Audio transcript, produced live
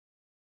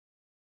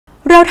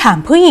เราถาม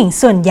ผู้หญิง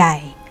ส่วนใหญ่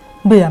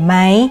เบื่อไหม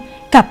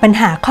กับปัญ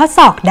หาข้อศ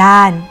อกด้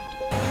าน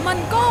มัน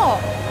ก็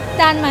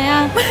ด้านไหมอ่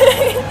ะ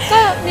ก็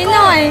นิดห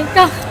น่อย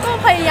ก็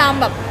พยายาม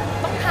แบบ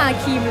ต้องทา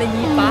ครีมอะไรอย่าง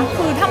งี้ปะ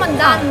คือถ้ามัน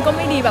ด้านก็ไ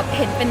ม่ดีแบบเ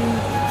ห็นเป็น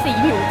สี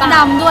ผิวตาด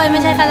ำด้วยไ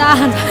ม่ใช่แค่ด้า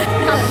น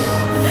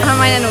ทำ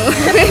ไมนะหนู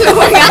ไม่รู้เ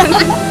หมือนกัน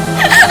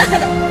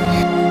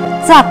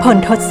จากผล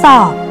ทดสอ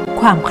บ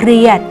ความเค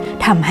รียด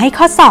ทำให้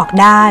ข้อศอก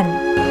ด้าน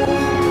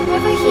ไม่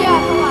ค่อยเครียด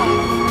เท่าไหร่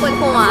ปวด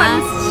หัว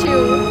ชิ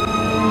ว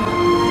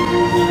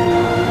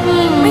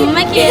ไ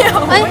ม่เกี่ยว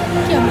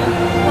เกี่ยวไหม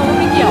เรา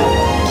ไม่เกี่ยว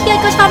เครียด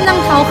ก็ชอบนั่ง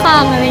เท้าคา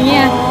งอะไรเ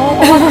งี้ย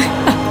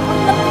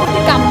พฤ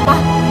ติกรรมปะ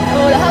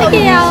แล้วถ้าเราเค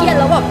รียด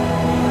แล้วแบบ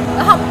แ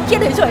ล้วทำเครียด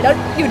เฉยๆแล้ว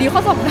อยู่ดีข้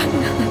อศอกด้าน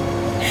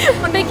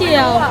มันไม่เกี่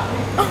ยว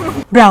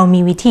เรามี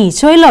วิธี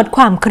ช่วยลดค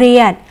วามเครี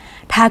ยด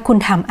ถ้าคุณ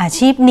ทำอา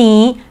ชีพนี้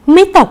ไ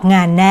ม่ตกง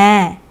านแน่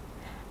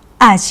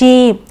อาชี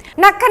พ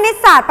นักคณิต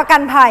ศาสตร์ประกั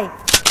นภัย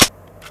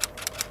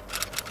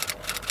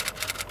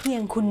เพีย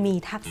งคุณมี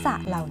ทักษะ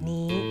เหล่า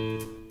นี้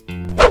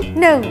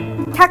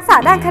 1. ทักษะ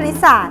ด้านคณิต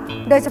ศาสตร์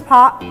โดยเฉพ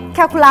าะแค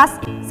ลคูลัส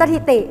สถิ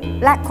ติ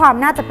และความ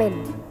น่าจะเป็น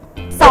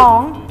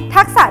 2.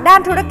 ทักษะด้า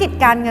นธุรกิจ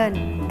การเงิน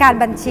การ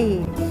บัญชี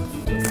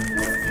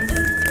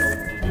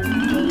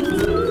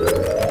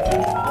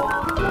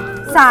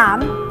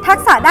 3. ทั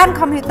กษะด้าน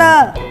คอมพิวเตอ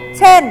ร์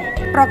เช่น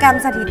โปรแกรม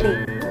สถิติ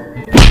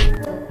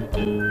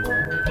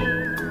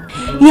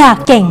อยาก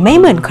เก่งไม่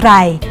เหมือนใคร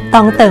ต้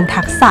องเติม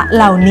ทักษะเ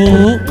หล่า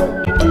นี้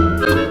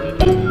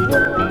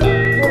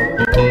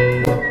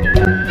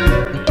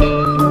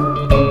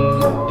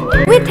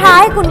วิธี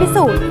ให้คุณพิ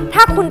สูจน์ถ้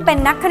าคุณเป็น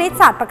นักคณิต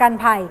ศาสตร์ประกัน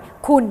ภัย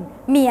คุณ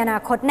มีอนา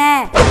คตแน่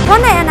เพราะ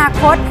ในอนา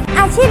คต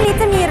อาชีพนี้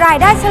จะมีราย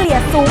ได้เฉลี่ย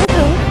สูง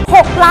ถึง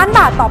6 ล้านบ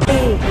าทต่อ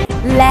ปี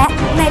และ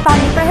ในตอน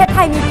นี้ประเทศไท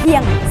ยมีเพีย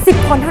ง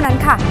10 คนเท่านั้น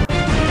ค่ะ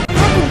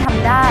ถ้าคุณท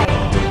ำได้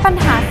ปัญ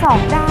หา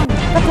2 ด้าน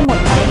ก็จะหมด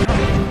ไปค่ะ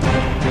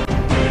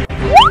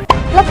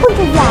แล้วคุณ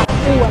จะอยาก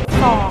อวด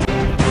ศอก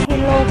ให้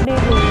โลกได้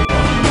รู้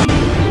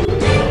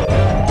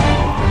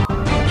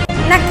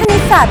นักคณิ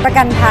ตศาสตร์ประ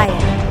กันภัย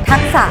ทั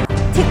กษะ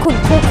ที่คุณ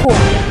คู่คว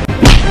ร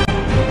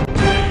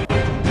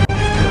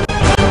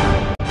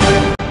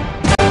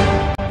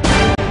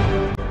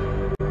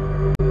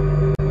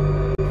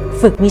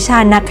ฝึกวิชา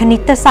นักคณิ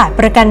ตศาสตร์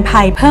ประกัน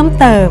ภัยเพิ่ม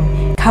เติม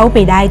เข้าไป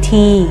ได้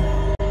ที่